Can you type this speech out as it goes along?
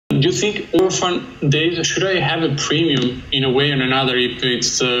do you think orphan days, should I have a premium in a way or another if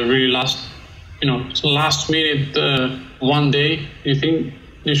it's really last minute one day? Do you think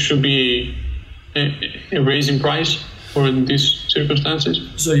this should be a raise in price for these circumstances?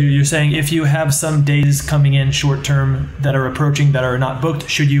 So you're saying if you have some days coming in short term that are approaching that are not booked,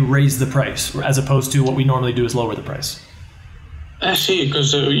 should you raise the price as opposed to what we normally do is lower the price? I see,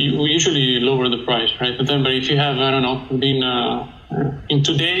 because we usually lower the price, right? But if you have, I don't know, in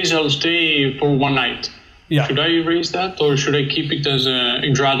 2 days I'll stay for one night. Yeah. Should I raise that, or should I keep it as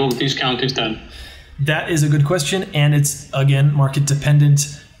a gradual discount instead? That is a good question, and it's, again, market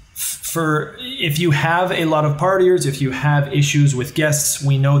dependent. For if you have a lot of partiers, if you have issues with guests,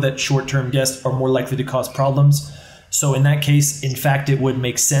 we know that short-term guests are more likely to cause problems. So in that case, in fact, it would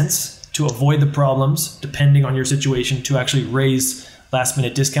make sense to avoid the problems, depending on your situation, to actually raise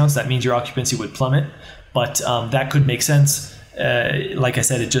last-minute discounts. That means your occupancy would plummet, but that could make sense. Like I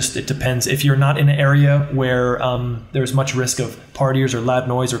said, it depends. If you're not in an area where there's much risk of partiers or loud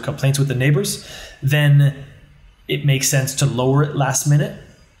noise or complaints with the neighbors, then it makes sense to lower it last minute,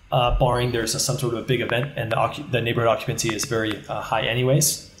 barring there's some sort of a big event and the neighborhood occupancy is very high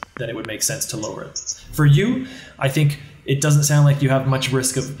anyways, then it would make sense to lower it. For you, I think it doesn't sound like you have much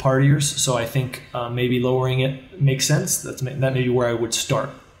risk of partiers, so I think maybe lowering it makes sense. That may be where I would start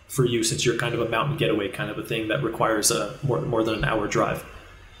for you, since you're kind of a mountain getaway kind of a thing that requires more than an hour drive.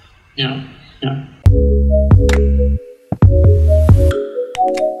 Yeah.